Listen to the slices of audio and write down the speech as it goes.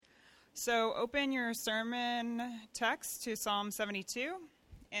So open your sermon text to Psalm 72,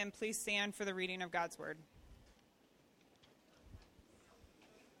 and please stand for the reading of God's Word.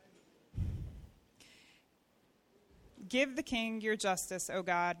 Give the king your justice, O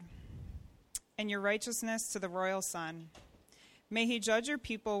God, and your righteousness to the royal son. May he judge your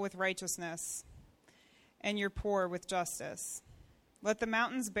people with righteousness and your poor with justice. Let the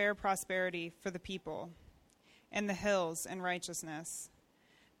mountains bear prosperity for the people, and the hills in righteousness.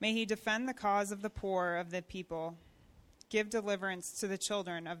 May he defend the cause of the poor of the people, give deliverance to the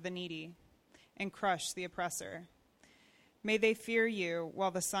children of the needy, and crush the oppressor. May they fear you while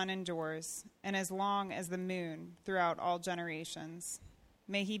the sun endures, and as long as the moon throughout all generations.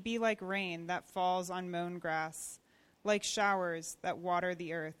 May he be like rain that falls on mown grass, like showers that water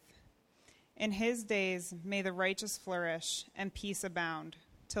the earth. In his days may the righteous flourish, and peace abound,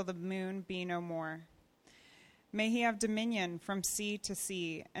 till the moon be no more. May he have dominion from sea to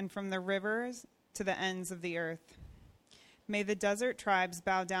sea, and from the rivers to the ends of the earth. May the desert tribes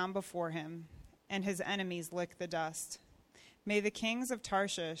bow down before him, and his enemies lick the dust. May the kings of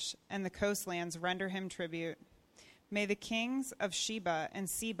Tarshish and the coastlands render him tribute. May the kings of Sheba and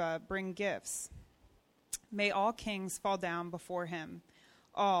Seba bring gifts. May all kings fall down before him.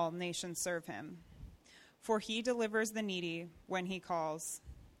 All nations serve him. For he delivers the needy when he calls,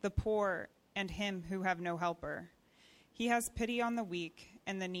 the poor and him who have no helper. He has pity on the weak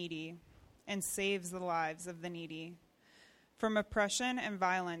and the needy, and saves the lives of the needy. From oppression and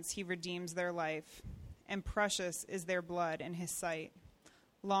violence he redeems their life, and precious is their blood in his sight.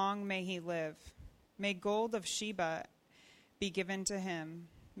 Long may he live. May gold of Sheba be given to him.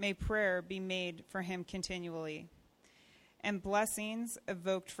 May prayer be made for him continually, and blessings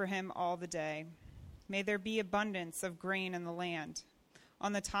evoked for him all the day. May there be abundance of grain in the land.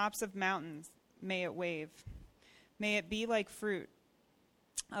 On the tops of mountains may it wave. May it be like fruit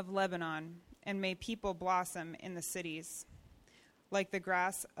of Lebanon, and may people blossom in the cities, like the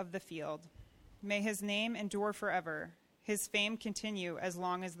grass of the field. May his name endure forever, his fame continue as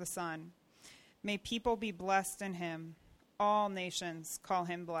long as the sun. May people be blessed in him. All nations call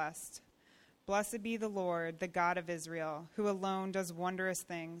him blessed. Blessed be the Lord, the God of Israel, who alone does wondrous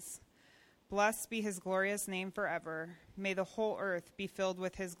things. Blessed be his glorious name forever. May the whole earth be filled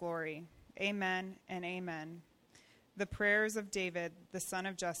with his glory. Amen and amen. The prayers of David, the son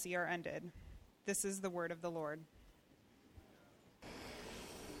of Jesse, are ended. This is the word of the Lord.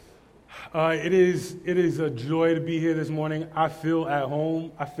 It is a joy to be here this morning. I feel at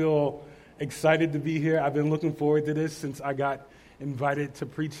home. I feel excited to be here. I've been looking forward to this since I got invited to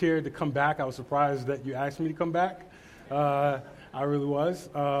preach here, to come back. I was surprised that you asked me to come back. I really was.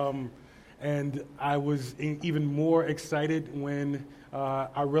 And I was even more excited when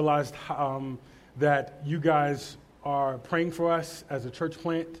I realized that you guys are praying for us as a church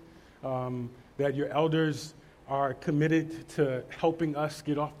plant, that your elders are committed to helping us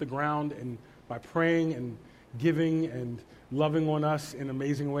get off the ground and by praying and giving and loving on us in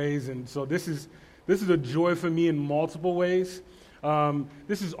amazing ways. And so this is a joy for me in multiple ways.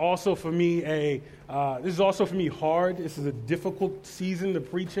 This is also for me hard. This is a difficult season to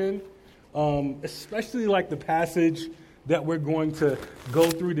preach in, especially like the passage that we're going to go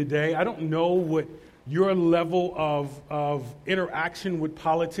through today. I don't know what your level of interaction with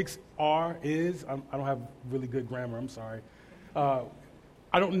politics is. I don't have really good grammar, I'm sorry. I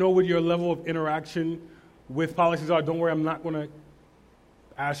don't know what your level of interaction with politics are. Don't worry, I'm not going to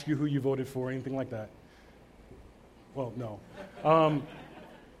ask you who you voted for or anything like that. Well, no.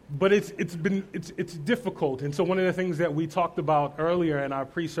 But it's difficult. And so one of the things that we talked about earlier in our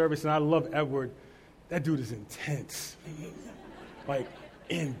pre-service, and I love Edward, that dude is intense. Like,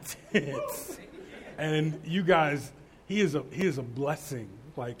 intense. And you guys, he is a blessing.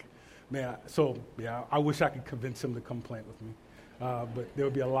 Like, man, so, yeah, I wish I could convince him to come plant with me. But there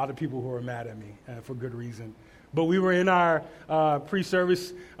would be a lot of people who are mad at me for good reason. But we were in our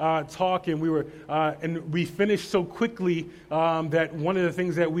pre-service talk, and we finished so quickly that one of the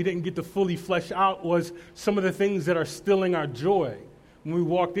things that we didn't get to fully flesh out was some of the things that are stealing our joy when we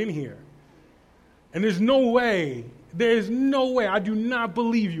walked in here. And there's no way, I do not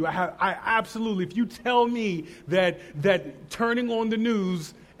believe you. I absolutely, if you tell me that turning on the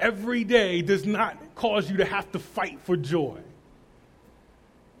news every day does not cause you to have to fight for joy,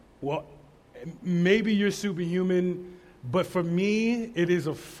 well, maybe you're superhuman, but for me, it is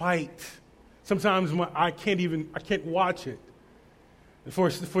a fight. Sometimes I can't watch it.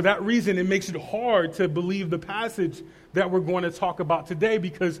 For that reason, it makes it hard to believe the passage that we're going to talk about today,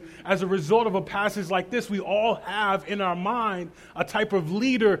 because as a result of a passage like this, we all have in our mind a type of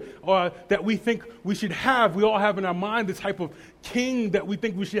leader that we think we should have. We all have in our mind the type of king that we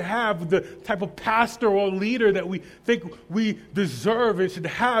think we should have, the type of pastor or leader that we think we deserve and should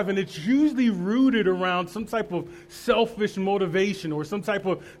have. And it's usually rooted around some type of selfish motivation or some type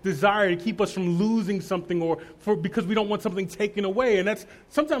of desire to keep us from losing something or because we don't want something taken away. And that's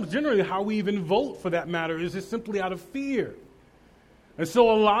sometimes generally how we even vote, for that matter, is just simply out of fear. And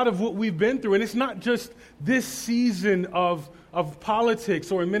so a lot of what we've been through, and it's not just this season of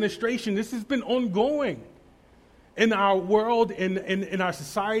politics or administration, this has been ongoing in our world, in our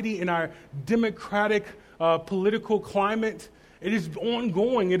society, in our democratic political climate. It is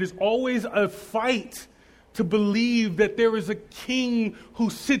ongoing. It is always a fight to believe that there is a king who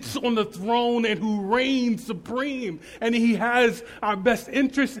sits on the throne and who reigns supreme, and he has our best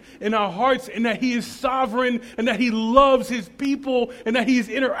interests in our hearts, and that he is sovereign, and that he loves his people, and that he is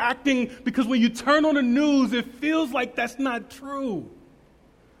interacting, because when you turn on the news, it feels like that's not true.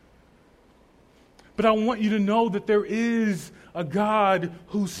 But I want you to know that there is a God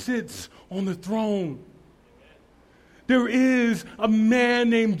who sits on the throne. There is a man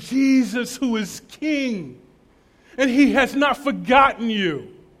named Jesus who is king. And he has not forgotten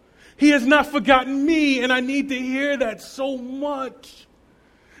you. He has not forgotten me. And I need to hear that so much.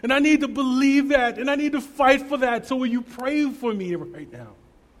 And I need to believe that. And I need to fight for that. So will you pray for me right now?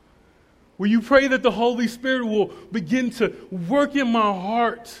 Will you pray that the Holy Spirit will begin to work in my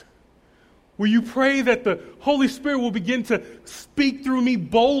heart? Will you pray that the Holy Spirit will begin to speak through me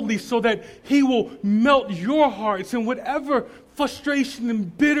boldly so that he will melt your hearts, and whatever frustration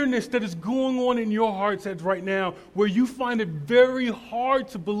and bitterness that is going on in your hearts as right now, where you find it very hard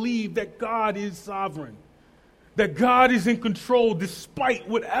to believe that God is sovereign, that God is in control despite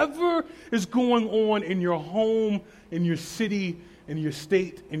whatever is going on in your home, in your city, in your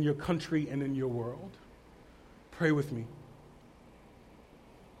state, in your country, and in your world. Pray with me.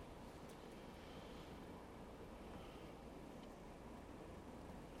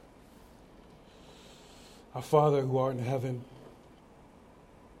 Our Father who art in heaven,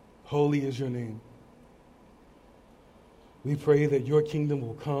 holy is your name. We pray that your kingdom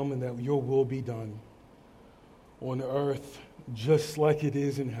will come and that your will be done on earth just like it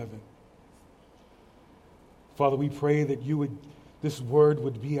is in heaven. Father, we pray that this word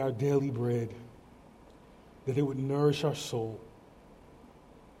would be our daily bread, that it would nourish our soul,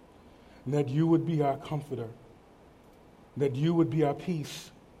 and that you would be our comforter, that you would be our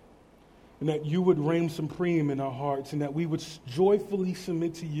peace, and that you would reign supreme in our hearts, and that we would joyfully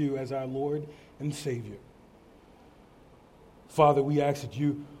submit to you as our Lord and Savior. Father, we ask that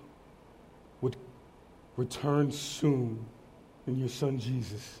you would return soon in your Son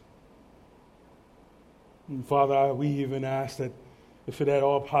Jesus. And Father, we even ask that if it at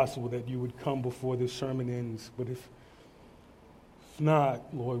all possible, that you would come before this sermon ends. But if not,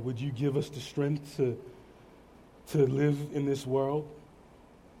 Lord, would you give us the strength to live in this world,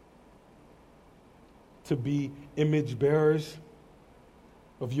 to be image bearers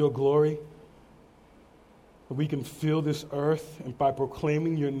of your glory, that we can fill this earth, and by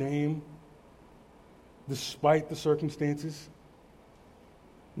proclaiming your name despite the circumstances,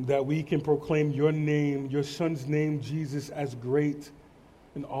 that we can proclaim your name, your Son's name, Jesus, as great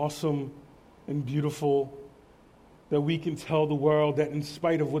and awesome and beautiful, that we can tell the world that in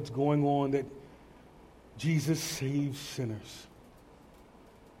spite of what's going on, that Jesus saves sinners.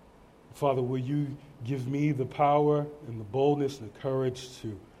 Father, will you give me the power and the boldness and the courage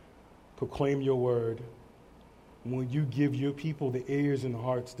to proclaim your word? And will you give your people the ears and the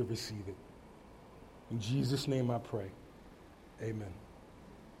hearts to receive it? In Jesus' name I pray. Amen.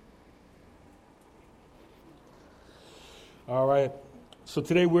 All right. So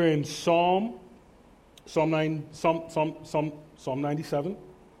today we're in Psalm 97.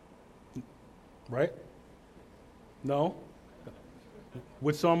 Right? No?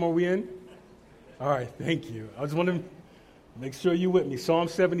 What psalm are we in? All right, thank you. I just want to make sure you're with me. Psalm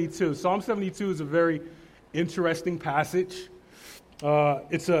 72. Psalm 72 is a very interesting passage.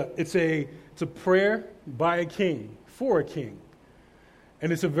 It's a prayer by a king, for a king.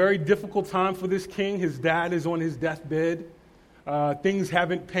 And it's a very difficult time for this king. His dad is on his deathbed. Things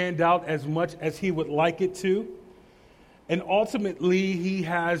haven't panned out as much as he would like it to. And ultimately, he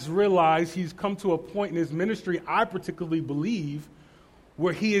has realized he's come to a point in his ministry, I particularly believe,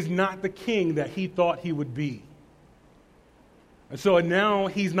 where he is not the king that he thought he would be. And so now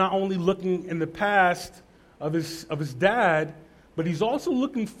he's not only looking in the past of his dad, but he's also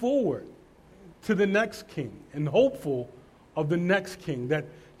looking forward to the next king and hopeful of the next king, that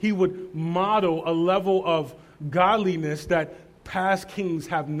he would model a level of godliness that past kings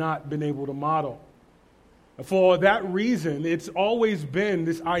have not been able to model. For that reason, it's always been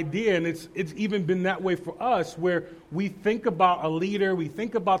this idea, and it's even been that way for us, where we think about a leader, we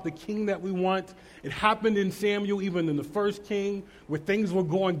think about the king that we want. It happened in Samuel, even in the first king, where things were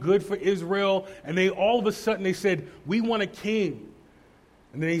going good for Israel, and they all of a sudden they said, we want a king.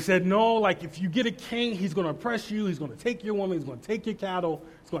 And then he said, no, like if you get a king, he's going to oppress you, he's going to take your woman, he's going to take your cattle,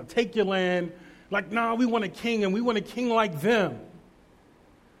 he's going to take your land. Like, nah, we want a king, and we want a king like them.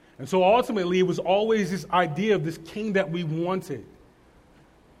 And so ultimately, it was always this idea of this king that we wanted.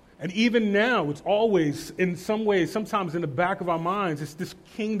 And even now, it's always, in some ways, sometimes in the back of our minds, it's this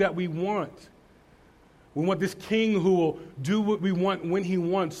king that we want. We want this king who will do what we want when he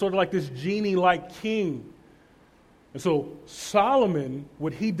wants, sort of like this genie-like king. And so Solomon,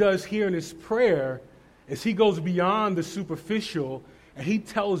 what he does here in his prayer is he goes beyond the superficial, and he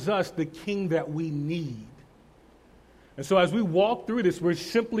tells us the king that we need. And so as we walk through this, we're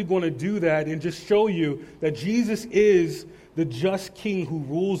simply going to do that and just show you that Jesus is the just king who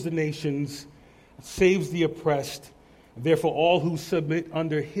rules the nations, saves the oppressed. Therefore, all who submit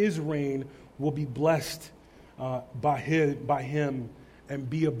under his reign will be blessed by him and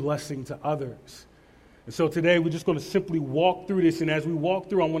be a blessing to others. And so today, we're just going to simply walk through this. And as we walk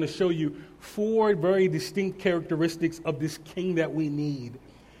through, I want to show you 4 very distinct characteristics of this king that we need.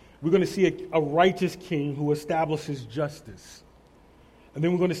 We're going to see a righteous king who establishes justice. And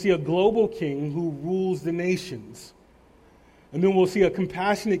then we're going to see a global king who rules the nations. And then we'll see a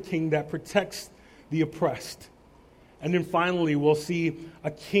compassionate king that protects the oppressed. And then finally, we'll see a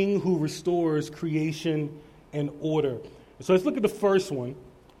king who restores creation and order. So let's look at the first one.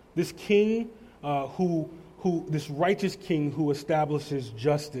 This king this righteous king who establishes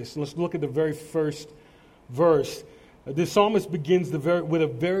justice. And let's look at the very first verse. The psalmist begins with a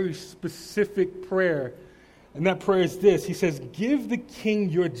very specific prayer, and that prayer is this. He says, give the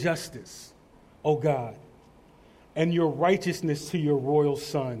king your justice, O God, and your righteousness to your royal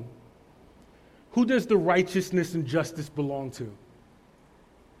son. Who does the righteousness and justice belong to?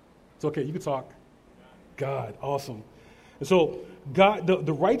 It's okay, you can talk. God, awesome. And so God,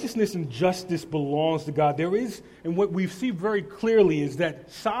 the righteousness and justice belongs to God. There is, and what we see very clearly is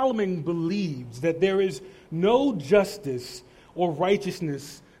that Solomon believes that there is no justice or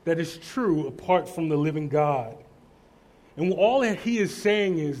righteousness that is true apart from the living God. And all that he is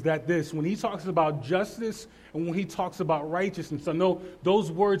saying is that when he talks about justice and when he talks about righteousness, I know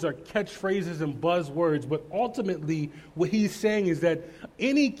those words are catchphrases and buzzwords, but ultimately what he's saying is that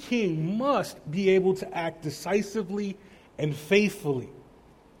any king must be able to act decisively and faithfully.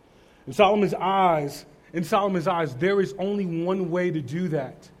 In Solomon's eyes, there is only one way to do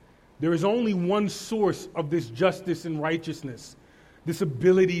that. There is only one source of this justice and righteousness, this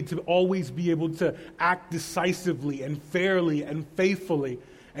ability to always be able to act decisively and fairly and faithfully.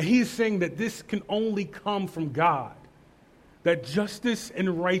 And he is saying that this can only come from God. That justice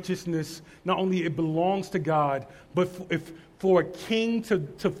and righteousness, not only it belongs to God, but for a king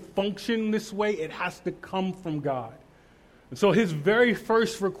to function this way, it has to come from God. And so his very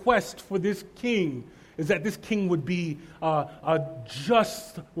first request for this king is that this king would be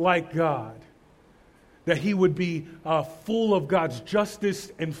just like God. That he would be full of God's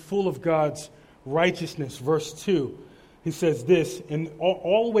justice and full of God's righteousness. Verse 2, he says this, and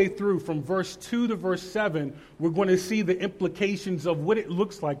all the way through from verse 2 to verse 7, we're going to see the implications of what it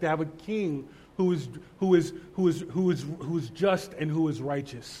looks like to have a king who is just and who is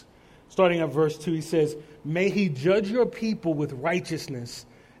righteous. Starting at verse 2, he says, may he judge your people with righteousness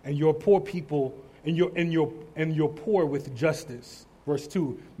and your poor people and your poor with justice. Verse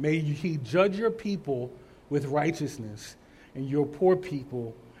 2, may he judge your people with righteousness and your poor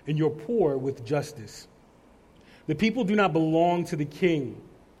people and your poor with justice. The people do not belong to the king.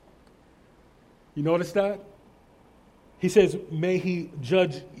 You notice that? He says, may he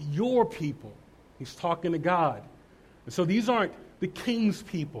judge your people. He's talking to God. And so these aren't the king's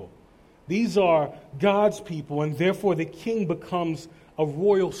people. These are God's people, and therefore the king becomes a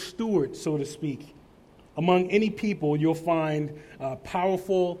royal steward, so to speak. Among any people, you'll find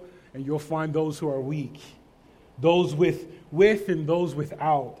powerful, and you'll find those who are weak. Those with and those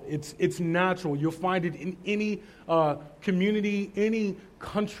without. It's natural. You'll find it in any community, any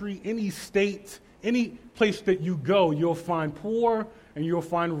country, any state, any place that you go. You'll find poor and you'll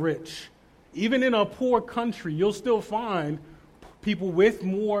find rich. Even in a poor country, you'll still find people with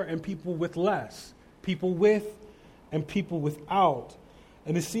more and people with less. People with and people without.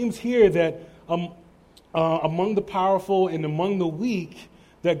 And it seems here that among the powerful and among the weak,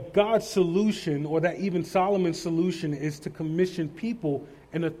 that God's solution, or that even Solomon's solution, is to commission people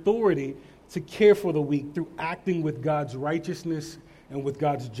and authority to care for the weak through acting with God's righteousness and with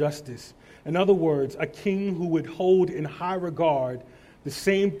God's justice. In other words, a king who would hold in high regard the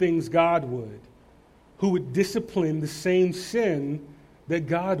same things God would, who would discipline the same sin that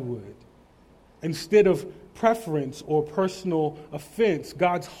God would. Instead of preference or personal offense,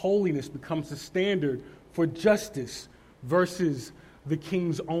 God's holiness becomes the standard for justice versus the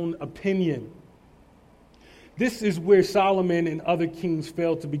king's own opinion. This is where Solomon and other kings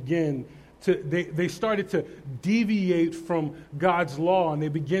failed to begin. They started to deviate from God's law, and they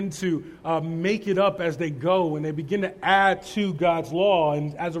begin to make it up as they go, and they begin to add to God's law.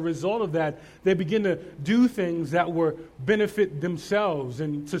 And as a result of that, they begin to do things that were benefit themselves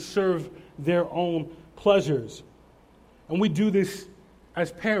and to serve their own pleasures. And we do this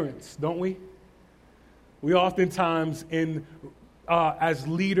as parents, don't we? We oftentimes, as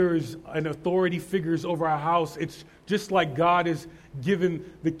leaders and authority figures over our house, it's just like God has given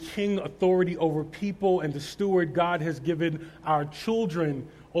the king authority over people and the steward. God has given our children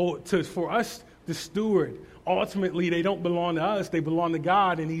for us to steward. Ultimately, they don't belong to us, they belong to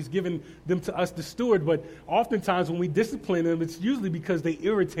God, and He's given them to us to steward. But oftentimes when we discipline them, it's usually because they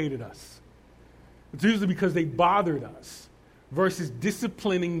irritated us. It's usually because they bothered us, versus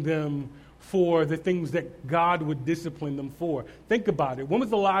disciplining them for the things that God would discipline them for. Think about it. When was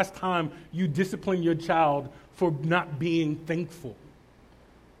the last time you disciplined your child for not being thankful?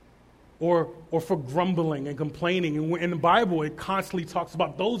 Or for grumbling and complaining? And in the Bible, it constantly talks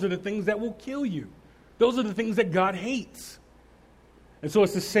about those are the things that will kill you. Those are the things that God hates. And so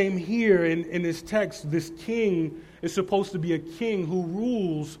it's the same here in this text. This king is supposed to be a king who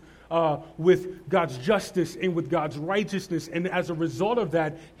rules with God's justice and with God's righteousness. And as a result of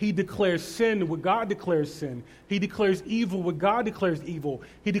that, he declares sin what God declares sin. He declares evil what God declares evil.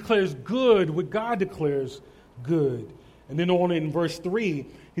 He declares good what God declares good. And then on in verse 3,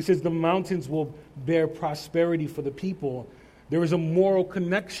 he says the mountains will bear prosperity for the people. There is a moral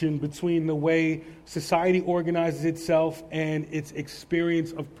connection between the way society organizes itself and its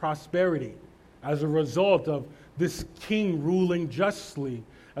experience of prosperity. As a result of this king ruling justly,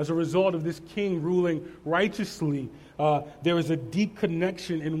 as a result of this king ruling righteously, there is a deep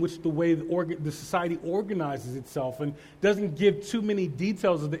connection in which the way the society organizes itself, and doesn't give too many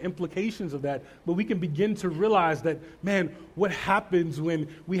details of the implications of that, but we can begin to realize that, man, what happens when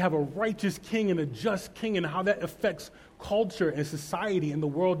we have a righteous king and a just king, and how that affects culture and society and the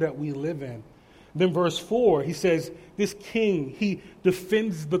world that we live in. Then verse 4, he says, this king, he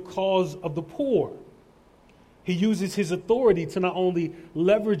defends the cause of the poor. He uses his authority to not only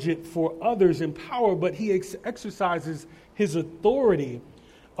leverage it for others in power, but he exercises his authority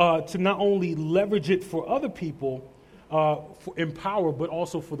to not only leverage it for other people in power, but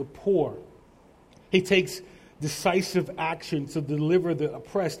also for the poor. He takes decisive action to deliver the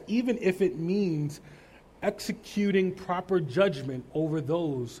oppressed, even if it means executing proper judgment over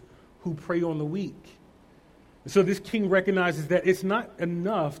those who prey on the weak. So this king recognizes that it's not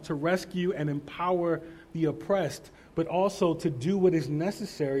enough to rescue and empower the oppressed, but also to do what is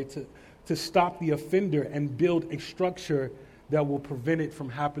necessary to stop the offender and build a structure that will prevent it from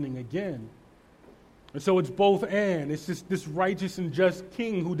happening again. And so it's both and. It's just this righteous and just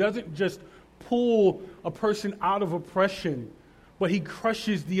king who doesn't just pull a person out of oppression, but he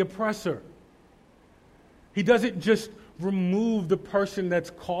crushes the oppressor. He doesn't just remove the person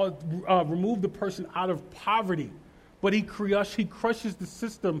remove the person out of poverty, but he crushes the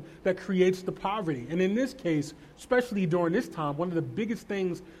system that creates the poverty. And in this case, especially during this time, one of the biggest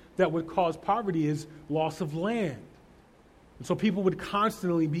things that would cause poverty is loss of land. And so people would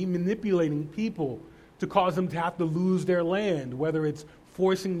constantly be manipulating people to cause them to have to lose their land, whether it's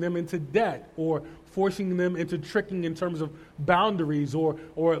forcing them into debt or forcing them into tricking in terms of boundaries or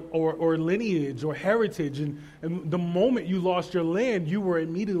lineage or heritage. And the moment you lost your land, you were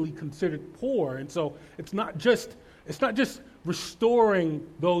immediately considered poor. And so it's not just restoring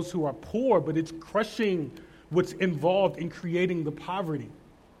those who are poor, but it's crushing what's involved in creating the poverty.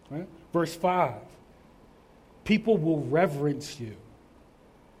 Right? Verse 5, people will reverence you.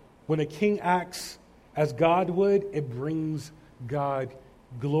 When a king acts as God would, it brings God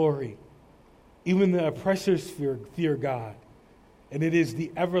glory. Even the oppressors fear God, and it is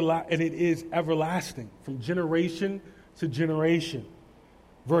everlasting from generation to generation.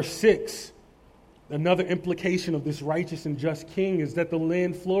 Verse 6, another implication of this righteous and just king is that the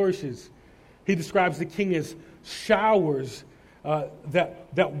land flourishes. He describes the king as showers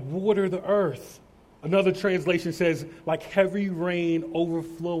that water the earth. Another translation says, like heavy rain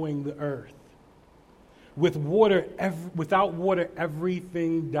overflowing the earth. Without water,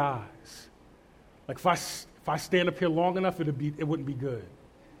 everything dies. Like if I stand up here long enough, it wouldn't be good,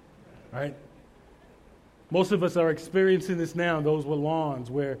 right? Most of us are experiencing this now, those with lawns,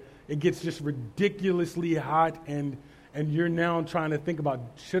 where it gets just ridiculously hot and you're now trying to think about,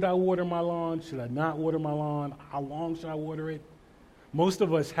 should I water my lawn? Should I not water my lawn? How long should I water it? Most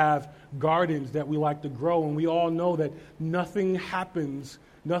of us have gardens that we like to grow, and we all know that nothing happens,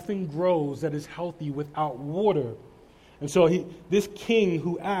 nothing grows that is healthy without water. And so this king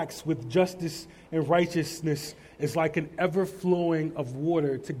who acts with justice and righteousness is like an ever-flowing of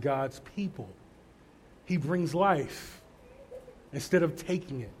water to God's people. He brings life instead of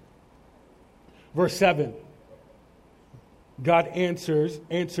taking it. Verse 7, God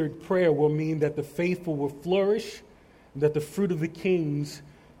answered prayer will mean that the faithful will flourish, and that the fruit of the kings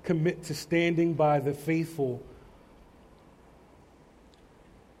commit to standing by the faithful.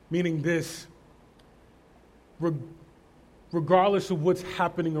 Meaning this, regardless of what's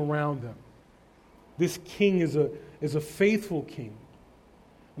happening around them, this king is a faithful king,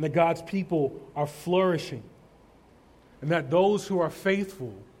 and that God's people are flourishing, and that those who are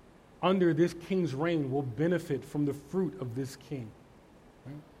faithful under this king's reign will benefit from the fruit of this king.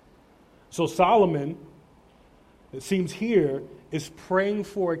 Right? So Solomon, it seems here, is praying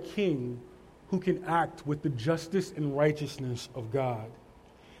for a king who can act with the justice and righteousness of God.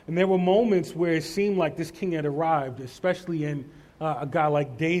 And there were moments where it seemed like this king had arrived, especially in a guy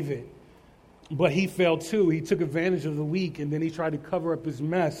like David. But he failed too. He took advantage of the weak, and then he tried to cover up his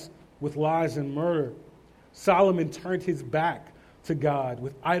mess with lies and murder. Solomon turned his back to God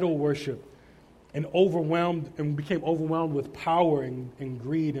with idol worship and became overwhelmed with power and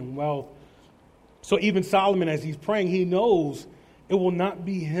greed and wealth. So even Solomon, as he's praying, he knows it will not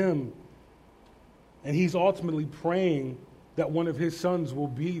be him. And he's ultimately praying that one of his sons will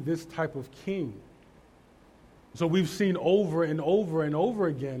be this type of king. So we've seen over and over and over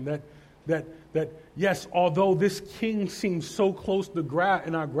again that yes, although this king seems so close to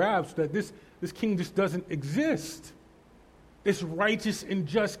in our grasp, that this king just doesn't exist. This righteous and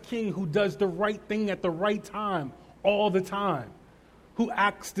just king who does the right thing at the right time, all the time, who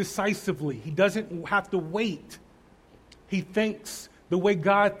acts decisively. He doesn't have to wait. He thinks the way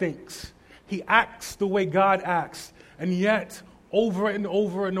God thinks. He acts the way God acts. And yet, over and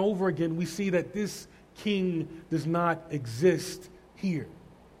over and over again, we see that this king does not exist here.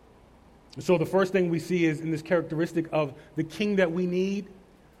 So the first thing we see is in this characteristic of the king that we need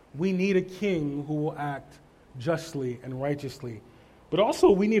a king who will act justly and righteously. But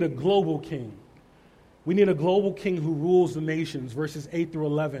also we need a global king. We need a global king who rules the nations, verses 8 through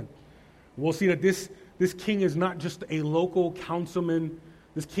 11. We'll see that this king is not just a local councilman.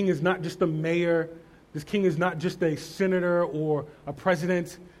 This king is not just a mayor. This king is not just a senator or a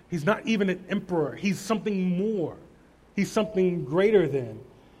president. He's not even an emperor. He's something more. He's something greater than.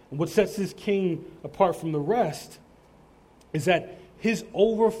 And what sets this king apart from the rest is that his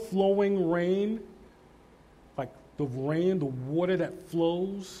overflowing rain, like the rain, the water that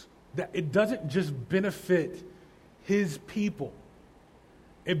flows, that it doesn't just benefit his people.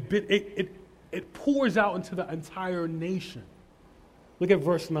 It pours out into the entire nation. Look at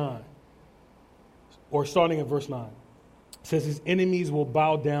verse 9, or starting at verse 9. It says his enemies will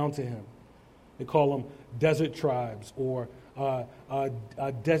bow down to him. They call them desert tribes or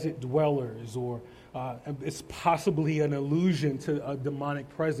desert dwellers, or it's possibly an allusion to a demonic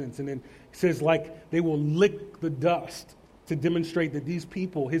presence. And then it says like they will lick the dust to demonstrate that these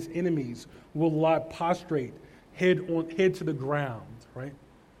people, his enemies, will lie prostrate, head to the ground, right?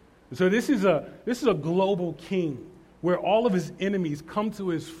 So this is a global king where all of his enemies come to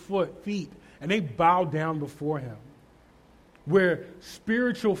his feet and they bow down before him, where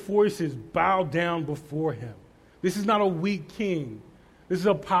spiritual forces bow down before him. This is not a weak king. This is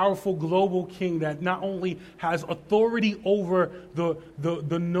a powerful global king that not only has authority over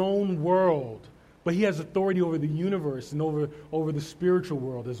the known world, but he has authority over the universe and over the spiritual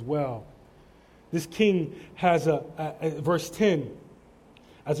world as well. This king has verse 10,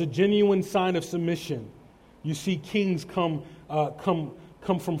 as a genuine sign of submission. You see kings come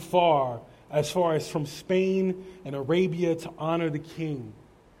from far as from Spain and Arabia to honor the king.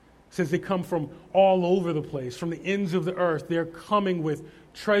 It says they come from all over the place, from the ends of the earth. They're coming with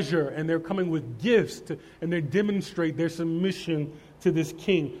treasure and they're coming with gifts and they demonstrate their submission to this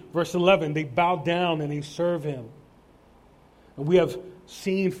king. Verse 11, they bow down and they serve him. And we have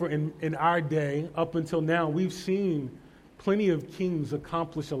seen in our day, up until now, we've seen plenty of kings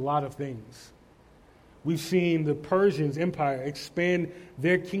accomplish a lot of things. We've seen the Persian Empire expand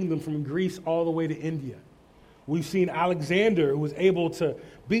their kingdom from Greece all the way to India. We've seen Alexander, who was able to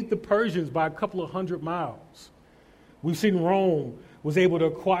beat the Persians by a couple of 100 miles. We've seen Rome was able to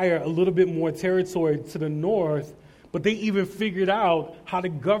acquire a little bit more territory to the north, but they even figured out how to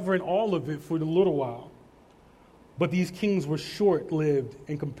govern all of it for a little while. But these kings were short-lived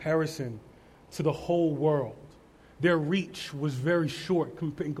in comparison to the whole world. Their reach was very short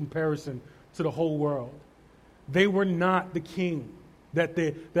in comparison to the whole world. They were not the king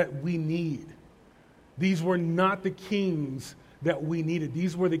that we need. These were not the kings that we needed.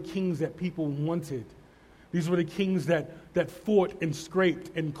 These were the kings that people wanted. These were the kings that fought and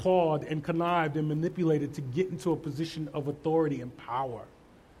scraped and clawed and connived and manipulated to get into a position of authority and power.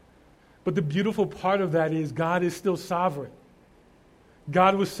 But the beautiful part of that is God is still sovereign.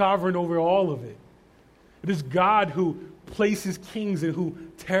 God was sovereign over all of it. It is God who places kings and who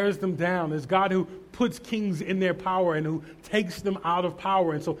tears them down. It's God who puts kings in their power and who takes them out of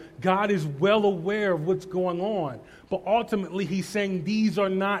power. And so God is well aware of what's going on. But ultimately, he's saying these are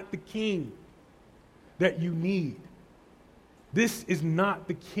not the king that you need. This is not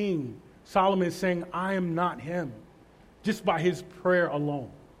the king. Solomon is saying, I am not him, just by his prayer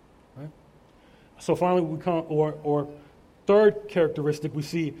alone. Right? So finally, we come, or third characteristic, we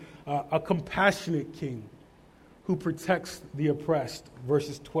see a compassionate king who protects the oppressed,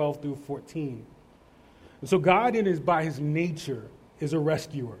 verses 12 through 14. And so God, by his nature, is a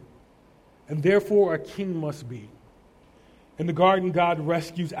rescuer, and therefore a king must be. In the garden, God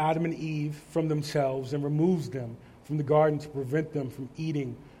rescues Adam and Eve from themselves and removes them from the garden to prevent them from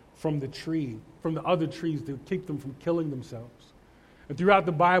eating from the other trees to keep them from killing themselves. And throughout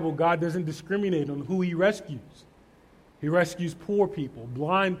the Bible, God doesn't discriminate on who he rescues. He rescues poor people,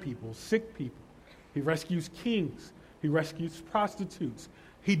 blind people, sick people. He rescues kings. He rescues prostitutes.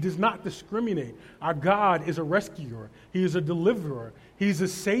 He does not discriminate. Our God is a rescuer. He is a deliverer. He's a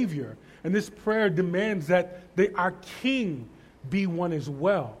savior. And this prayer demands that our king be one as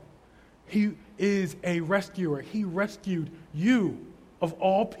well. He is a rescuer. He rescued you of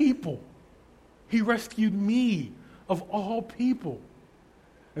all people. He rescued me of all people.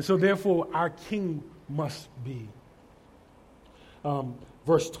 And so therefore our king must be.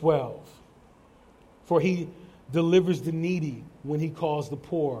 Verse 12. For he delivers the needy when he calls the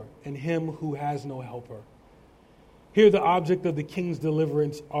poor, and him who has no helper. Here the object of the king's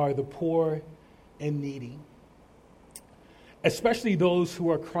deliverance are the poor and needy, especially those who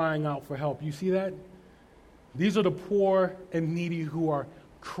are crying out for help. You see that? These are the poor and needy who are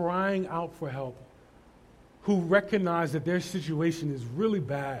crying out for help, who recognize that their situation is really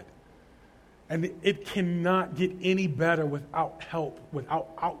bad, and it cannot get any better without help, without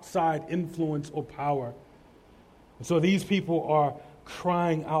outside influence or power. And so these people are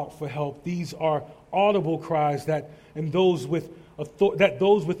crying out for help. These are audible cries that those with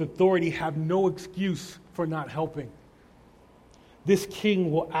authority have no excuse for not helping. This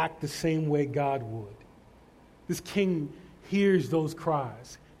king will act the same way God would. This king hears those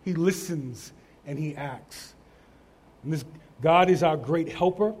cries. He listens and he acts. And this God is our great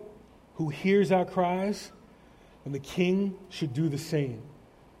helper who hears our cries, and the king should do the same.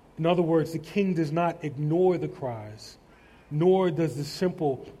 In other words, the king does not ignore the cries, nor does he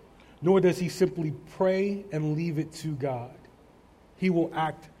simply pray and leave it to God. He will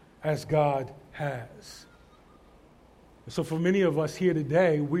act as God has. So for many of us here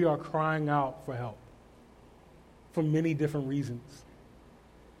today, we are crying out for help for many different reasons.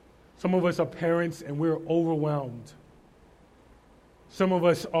 Some of us are parents and we're overwhelmed. Some of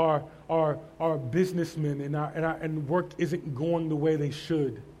us are businessmen and work isn't going the way they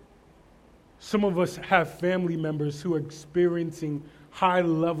should. Some of us have family members who are experiencing high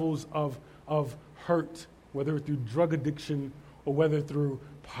levels of hurt, whether through drug addiction or whether through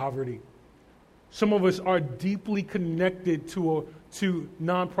poverty. Some of us are deeply connected to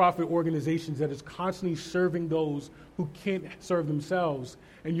nonprofit organizations that is constantly serving those who can't serve themselves.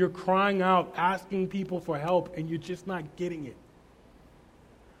 And you're crying out, asking people for help, and you're just not getting it.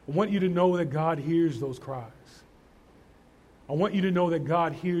 I want you to know that God hears those cries. I want you to know that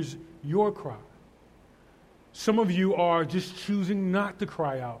God hears your cry. Some of you are just choosing not to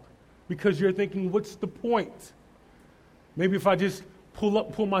cry out because you're thinking, what's the point? Maybe if I just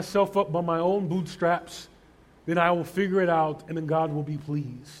pull myself up by my own bootstraps, then I will figure it out and then God will be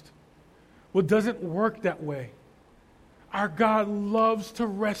pleased. Well, it doesn't work that way. Our God loves to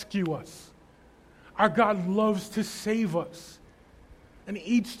rescue us. Our God loves to save us. And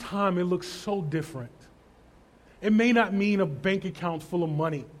each time it looks so different. It may not mean a bank account full of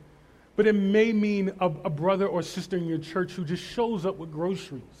money, but it may mean a brother or sister in your church who just shows up with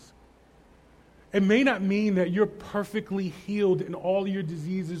groceries. It may not mean that you're perfectly healed and all your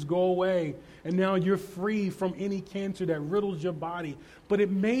diseases go away and now you're free from any cancer that riddles your body. But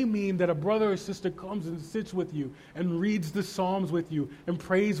it may mean that a brother or sister comes and sits with you and reads the Psalms with you and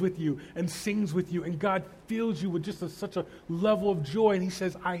prays with you and sings with you, and God fills you with just such a level of joy, and he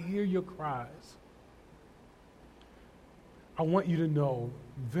says, I hear your cries. I want you to know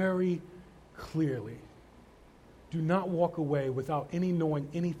very clearly, do not walk away without any knowing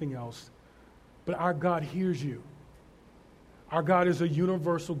anything else, but our God hears you. Our God is a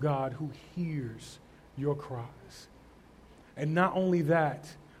universal God who hears your cries. And not only that,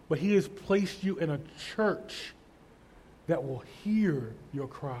 but he has placed you in a church that will hear your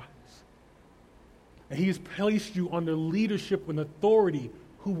cries. And he has placed you under leadership and authority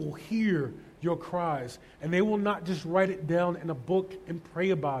who will hear your cries. And they will not just write it down in a book and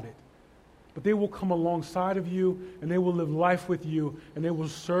pray about it, but they will come alongside of you and they will live life with you and they will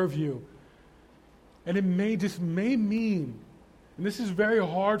serve you. And it may mean, and this is very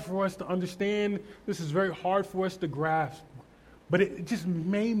hard for us to understand, this is very hard for us to grasp, but it just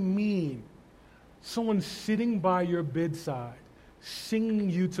may mean someone sitting by your bedside, singing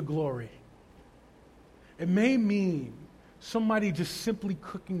you to glory. It may mean somebody just simply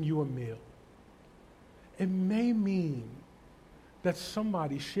cooking you a meal. It may mean that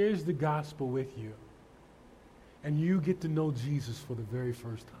somebody shares the gospel with you and you get to know Jesus for the very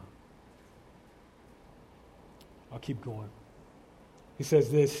first time. I'll keep going. He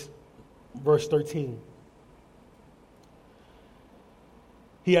says this, verse 13.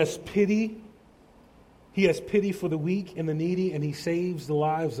 He has pity for the weak and the needy, and he saves the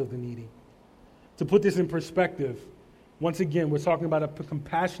lives of the needy. To put this in perspective, once again, we're talking about a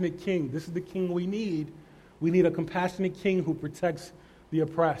compassionate king. This is the king we need. We need a compassionate king who protects the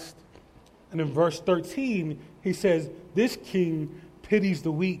oppressed. And in verse 13, he says, this king pities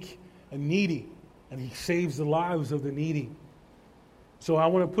the weak and needy, and he saves the lives of the needy. So I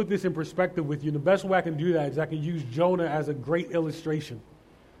want to put this in perspective with you. And the best way I can do that is I can use Jonah as a great illustration.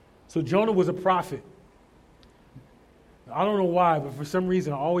 So Jonah was a prophet. I don't know why, but for some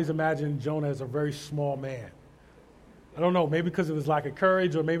reason I always imagine Jonah as a very small man. I don't know, maybe because of his lack of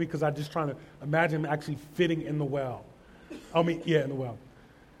courage, or maybe because I'm just trying to imagine him actually fitting in the well. In the well.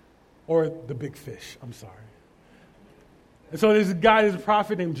 Or the big fish, I'm sorry. And so there's a guy, there's a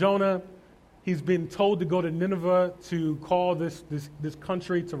prophet named Jonah. He's been told to go to Nineveh to call this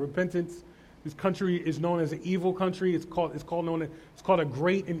country to repentance. This country is known as an evil country. It's called a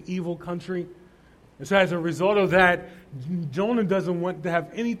great and evil country. And so as a result of that, Jonah doesn't want to have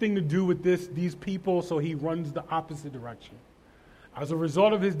anything to do with these people, so he runs the opposite direction. As a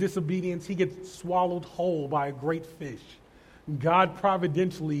result of his disobedience, he gets swallowed whole by a great fish. God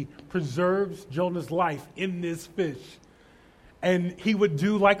providentially preserves Jonah's life in this fish. And he would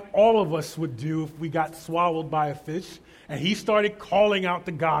do like all of us would do if we got swallowed by a fish, and he started calling out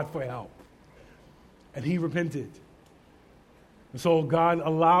to God for help. And he repented. And so God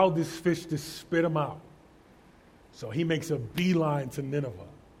allowed this fish to spit him out. So he makes a beeline to Nineveh.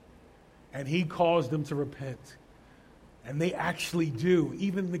 And he calls them to repent. And they actually do.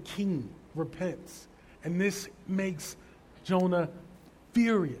 Even the king repents. And this makes Jonah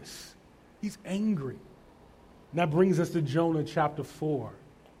furious. He's angry. And that brings us to Jonah chapter 4.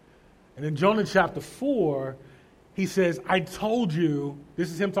 And in Jonah chapter 4, he says, I told you, this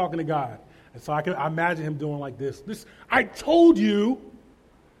is him talking to God. And so I imagine him doing like this. I told you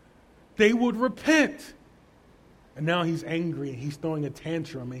they would repent. And now he's angry, and he's throwing a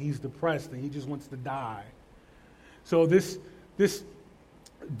tantrum, and he's depressed, and he just wants to die. So this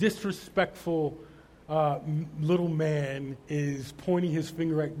disrespectful little man is pointing his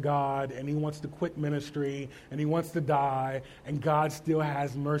finger at God, and he wants to quit ministry, and he wants to die, and God still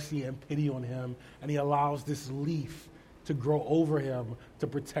has mercy and pity on him, and he allows this leaf to grow over him to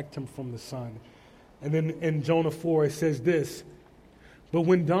protect him from the sun. And then in Jonah 4, it says this, but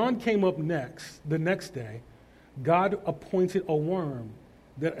when dawn came up the next day, God appointed a worm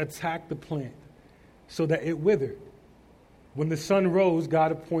that attacked the plant so that it withered. When the sun rose,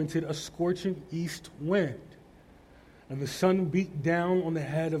 God appointed a scorching east wind, and the sun beat down on the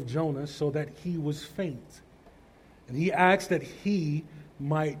head of Jonah so that he was faint. And he asked that he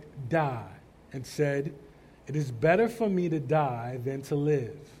might die, and said, it is better for me to die than to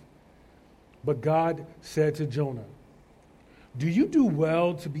live. But God said to Jonah, do you do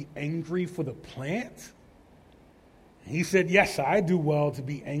well to be angry for the plant? And he said, yes, I do well to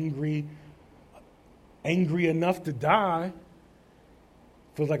be angry enough to die.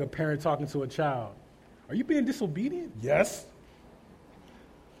 Feels like a parent talking to a child. Are you being disobedient? Yes.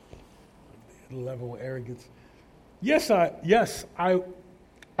 Level of arrogance. Yes,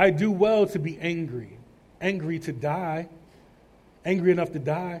 I do well to be angry to die, angry enough to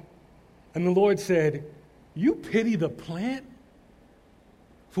die. And the Lord said, you pity the plant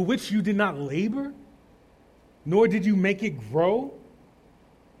for which you did not labor, nor did you make it grow,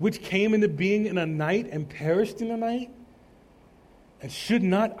 which came into being in a night and perished in a night? And should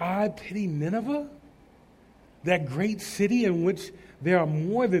not I pity Nineveh, that great city in which there are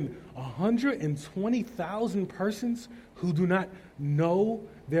more than 120,000 persons who do not know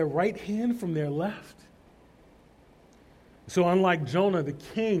their right hand from their left? So unlike Jonah, the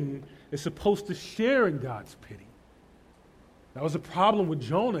king is supposed to share in God's pity. That was a problem with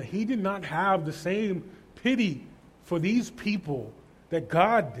Jonah. He did not have the same pity for these people that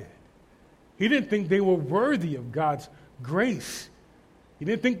God did. He didn't think they were worthy of God's grace. He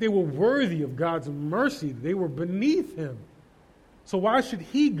didn't think they were worthy of God's mercy. They were beneath him. So why should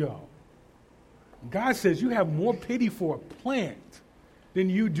he go? God says you have more pity for a plant than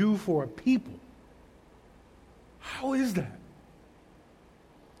you do for a people. How is that?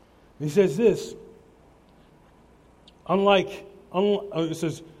 He says this, it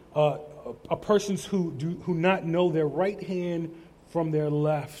says, a persons who not know their right hand from their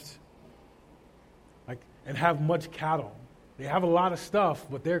left, and have much cattle. They have a lot of stuff,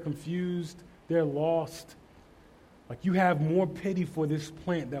 but they're confused, they're lost. You have more pity for this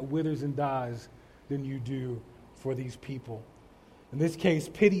plant that withers and dies than you do for these people. In this case,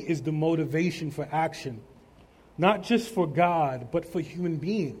 pity is the motivation for action, not just for God, but for human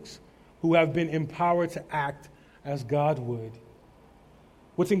beings who have been empowered to act as God would.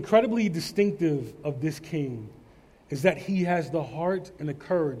 What's incredibly distinctive of this king is that he has the heart and the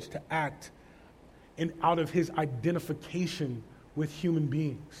courage to act out of his identification with human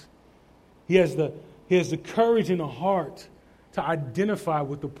beings. He has the courage and the heart to identify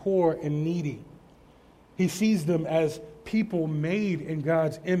with the poor and needy. He sees them as people made in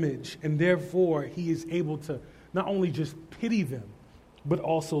God's image, and therefore he is able to not only just pity them, but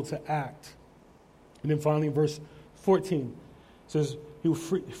also to act. And then finally, verse 14 says, he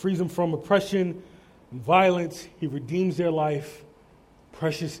frees them from oppression and violence. He redeems their life.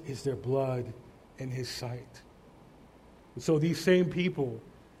 Precious is their blood in his sight. And so these same people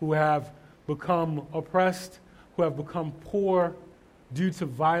who have become oppressed, who have become poor due to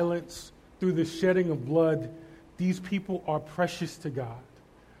violence, through the shedding of blood, these people are precious to God.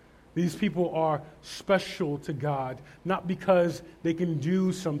 These people are special to God, not because they can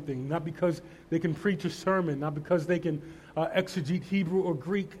do something, not because they can preach a sermon, not because they can exegete Hebrew or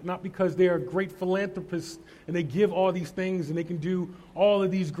Greek, not because they are great philanthropists and they give all these things and they can do all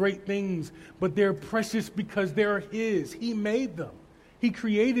of these great things, but they're precious because they're his. He made them. He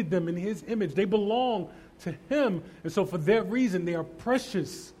created them in his image. They belong to him, and so for that reason, they are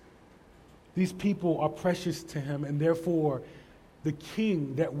precious. These people are precious to him, and therefore, the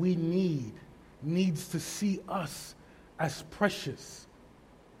king that we needs to see us as precious.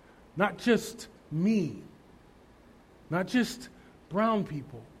 Not just me, not just brown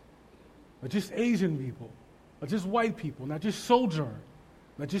people, not just Asian people, not just white people, not just Sojourn,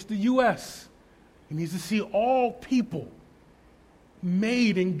 not just the U.S. He needs to see all people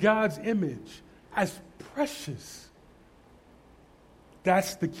made in God's image as precious.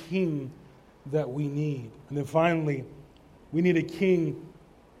 That's the king that we need. And then finally, we need a king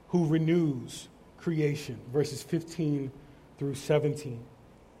who renews creation, verses 15 through 17.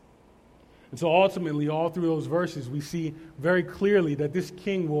 And so ultimately, all through those verses, we see very clearly that this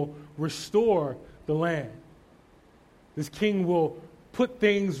king will restore the land. This king will put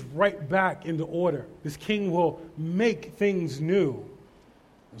things right back into order. This king will make things new.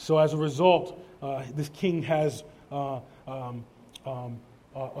 And so as a result, this king has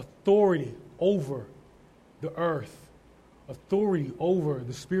authority over the earth, authority over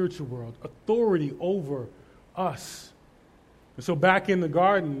the spiritual world, authority over us. And so back in the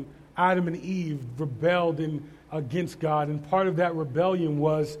garden, Adam and Eve rebelled against God, and part of that rebellion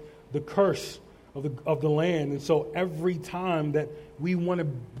was the curse of the land. And so every time that we want to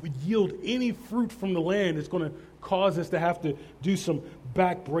yield any fruit from the land, it's going to cause us to have to do some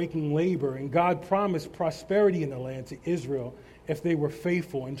back-breaking labor. And God promised prosperity in the land to Israel if they were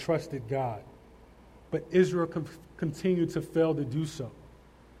faithful and trusted God. But Israel continued to fail to do so.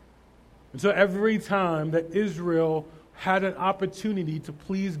 And so every time that Israel had an opportunity to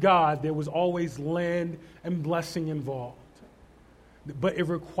please God, there was always land and blessing involved. But it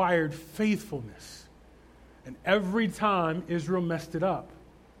required faithfulness. And every time Israel messed it up.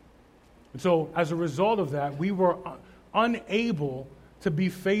 And so as a result of that, we were unable to be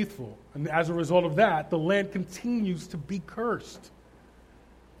faithful. And as a result of that, the land continues to be cursed.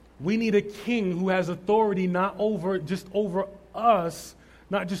 We need a king who has authority not just over us,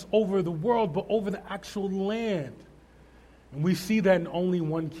 not just over the world, but over the actual land. And we see that in only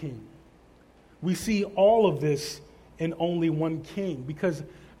one king. We see all of this in only one king, because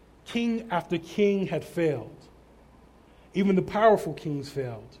king after king had failed. Even the powerful kings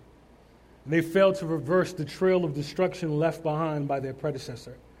failed. And they failed to reverse the trail of destruction left behind by their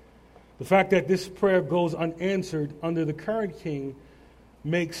predecessor. The fact that this prayer goes unanswered under the current king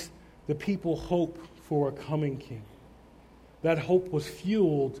makes the people hope for a coming king. That hope was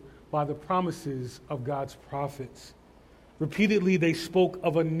fueled by the promises of God's prophets. Repeatedly, they spoke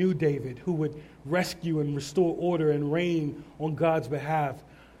of a new David who would rescue and restore order and reign on God's behalf.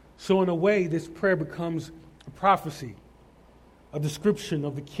 So in a way, this prayer becomes a prophecy, a description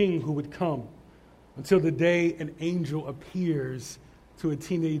of the king who would come, until the day an angel appears to a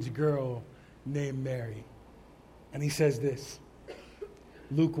teenage girl named Mary. And he says this,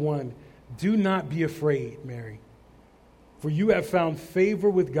 Luke 1, "Do not be afraid, Mary, for you have found favor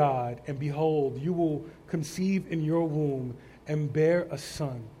with God, and behold, you will conceive in your womb and bear a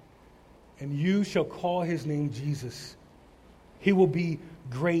son, and you shall call his name Jesus. He will be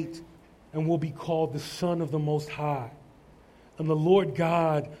great and will be called the Son of the Most High. And the Lord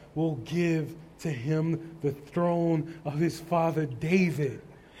God will give to him the throne of his father David,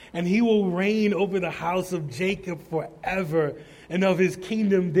 and he will reign over the house of Jacob forever, and of his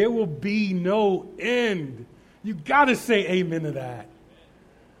kingdom there will be no end." You got to say amen to that.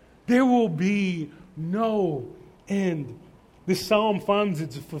 There will be no end. This psalm finds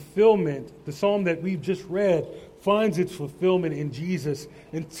its fulfillment. The psalm that we've just read finds its fulfillment in Jesus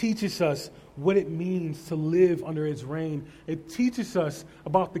and teaches us what it means to live under his reign. It teaches us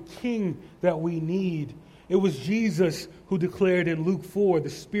about the king that we need. It was Jesus who declared in Luke 4, "The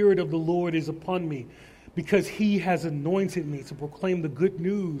Spirit of the Lord is upon me, because he has anointed me to proclaim the good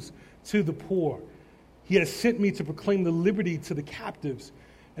news to the poor. He has sent me to proclaim the liberty to the captives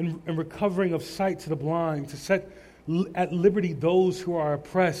and recovering of sight to the blind, to set at liberty those who are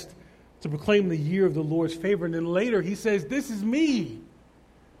oppressed, to proclaim the year of the Lord's favor." And then later he says, "This is me.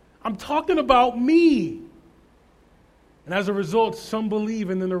 I'm talking about me." And as a result, some believe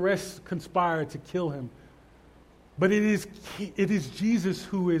and then the rest conspire to kill him. But it is Jesus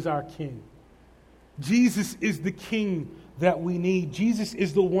who is our king. Jesus is the king that we need. Jesus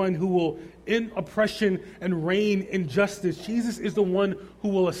is the one who will end oppression and reign in justice. Jesus is the one who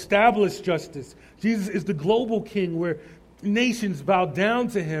will establish justice. Jesus is the global king where nations bow down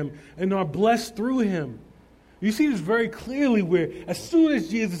to him and are blessed through him. You see this very clearly where as soon as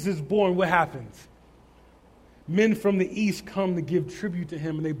Jesus is born, what happens? Men from the east come to give tribute to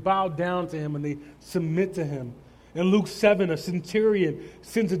him, and they bow down to him and they submit to him. In Luke 7, a centurion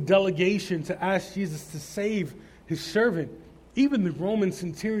sends a delegation to ask Jesus to save his servant. Even the Roman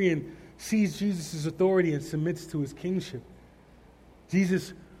centurion sees Jesus' authority and submits to his kingship.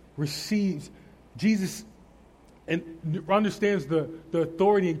 Jesus and understands the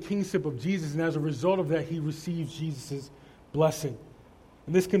authority and kingship of Jesus, and as a result of that, he receives Jesus' blessing.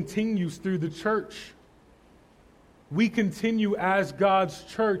 And this continues through the church. We continue as God's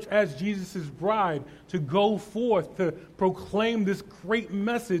church, as Jesus' bride, to go forth to proclaim this great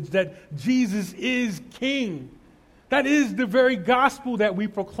message that Jesus is King. That is the very gospel that we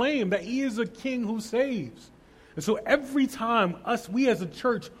proclaim, that he is a king who saves. And so every time we as a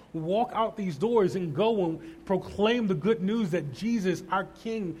church walk out these doors and go and proclaim the good news that Jesus, our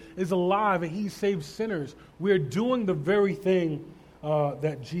king, is alive and he saves sinners, we are doing the very thing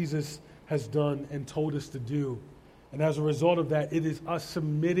that Jesus has done and told us to do. And as a result of that, it is us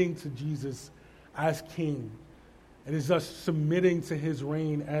submitting to Jesus as king. It is us submitting to his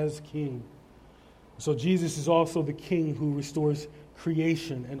reign as king. So Jesus is also the king who restores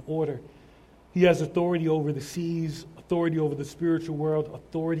creation and order. He has authority over the seas, authority over the spiritual world,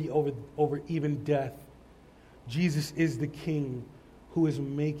 authority over even death. Jesus is the king who is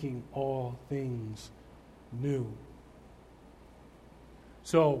making all things new.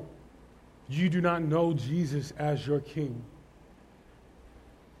 So, you do not know Jesus as your king.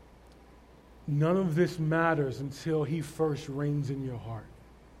 None of this matters until he first reigns in your heart.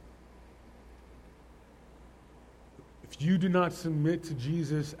 If you do not submit to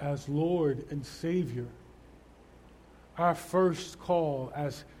Jesus as Lord and Savior, our first call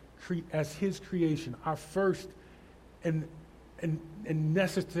as his creation, our first and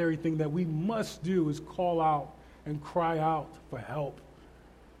necessary thing that we must do is call out and cry out for help.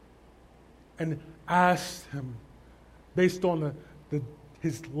 And ask him, based on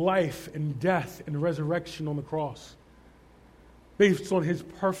his life and death and resurrection on the cross, based on his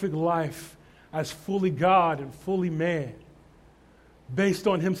perfect life as fully God and fully man, based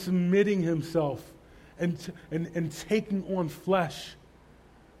on him submitting himself and taking on flesh,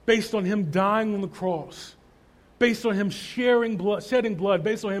 based on him dying on the cross, based on him shedding blood,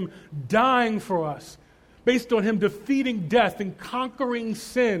 based on him dying for us, based on him defeating death and conquering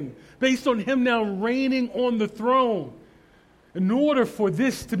sin, based on him now reigning on the throne. In order for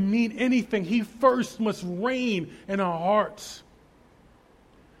this to mean anything, he first must reign in our hearts.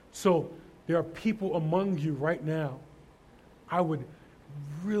 So there are people among you right now. I would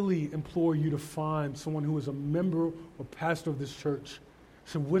really implore you to find someone who is a member or pastor of this church.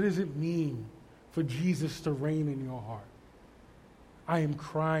 So what does it mean for Jesus to reign in your heart? I am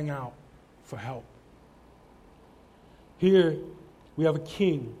crying out for help. Here we have a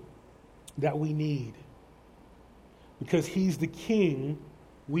king that we need. Because he's the king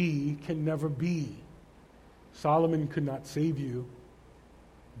we can never be. Solomon could not save you.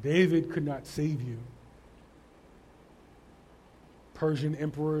 David could not save you. Persian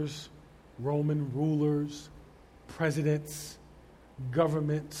emperors, Roman rulers, presidents,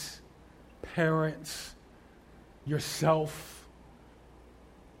 governments, parents, yourself.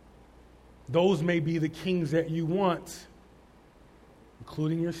 Those may be the kings that you want,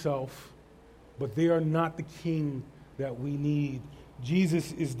 including yourself, but they are not the king that we need.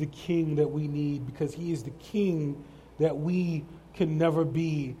 Jesus is the king that we need because he is the king that we can never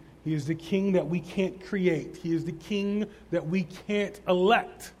be. He is the king that we can't create. He is the king that we can't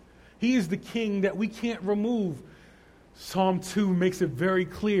elect. He is the king that we can't remove. Psalm 2 makes it very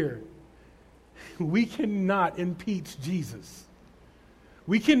clear. We cannot impeach Jesus.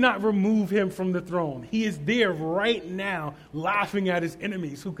 We cannot remove him from the throne. He is there right now laughing at his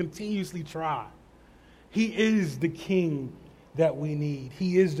enemies who continuously try. He is the king that we need.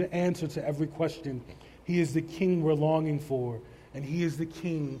 He is the answer to every question. He is the king we're longing for. And he is the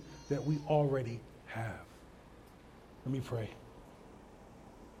king that we already have. Let me pray.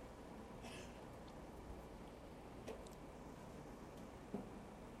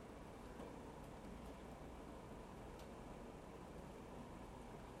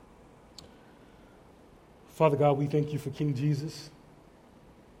 Father God, we thank you for King Jesus.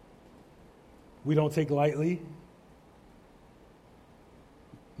 We don't take lightly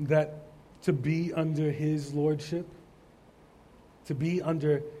that to be under his lordship, to be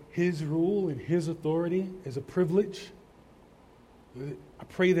under his rule and his authority is a privilege. I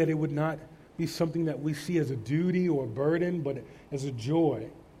pray that it would not be something that we see as a duty or a burden, but as a joy.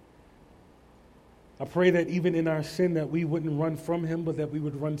 I pray that even in our sin that we wouldn't run from him, but that we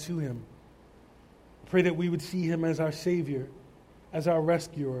would run to him. I pray that we would see him as our Savior, as our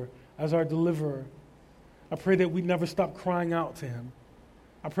rescuer, as our deliverer. I pray that we never stop crying out to him.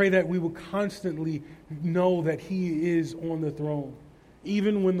 I pray that we will constantly know that he is on the throne,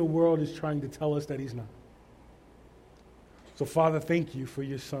 even when the world is trying to tell us that he's not. So, Father, thank you for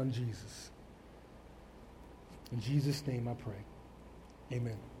your Son, Jesus. In Jesus' name I pray.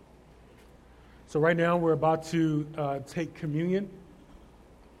 Amen. So right now we're about to take communion.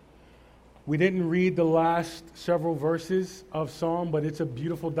 We didn't read the last several verses of Psalm, but it's a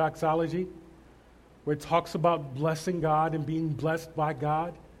beautiful doxology where it talks about blessing God and being blessed by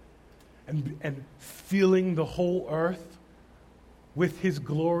God and filling the whole earth with his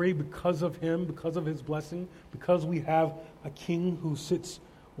glory because of him, because of his blessing, because we have a king who sits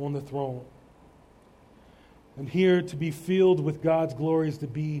on the throne. And here to be filled with God's glory is to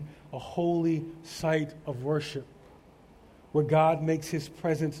be a holy site of worship where God makes his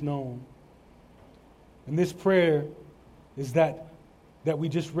presence known. And this prayer is that we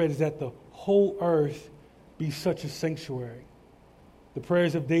just read is that the whole earth be such a sanctuary. The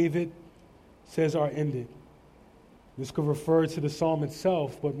prayers of David says are ended. This could refer to the psalm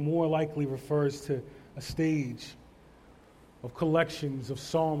itself, but more likely refers to a stage of collections of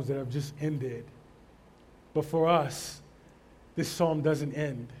psalms that have just ended. But for us, this psalm doesn't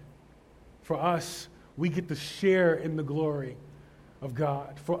end. For us, we get to share in the glory of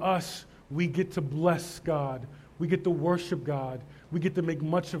God. For us, we get to bless God. We get to worship God. We get to make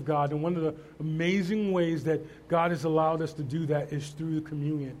much of God. And one of the amazing ways that God has allowed us to do that is through the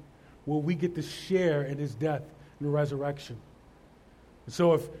communion, where we get to share in his death and resurrection.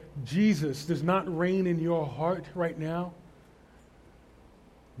 So if Jesus does not reign in your heart right now,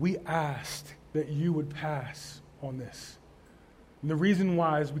 we asked that you would pass on this. And the reason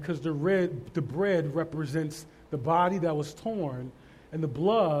why is because the bread represents the body that was torn, and the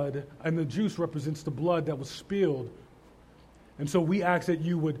blood and the juice represents the blood that was spilled. And so we ask that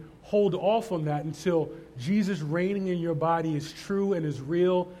you would hold off on that until Jesus reigning in your body is true and is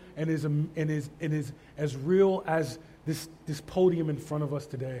real and is as real as this podium in front of us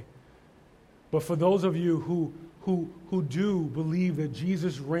today. But for those of you who do believe that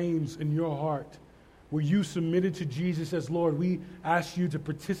Jesus reigns in your heart, where you submitted to Jesus as Lord, we ask you to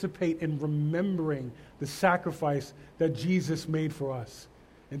participate in remembering the sacrifice that Jesus made for us,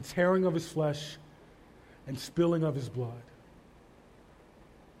 in tearing of his flesh and spilling of his blood.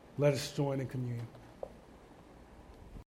 Let us join in communion.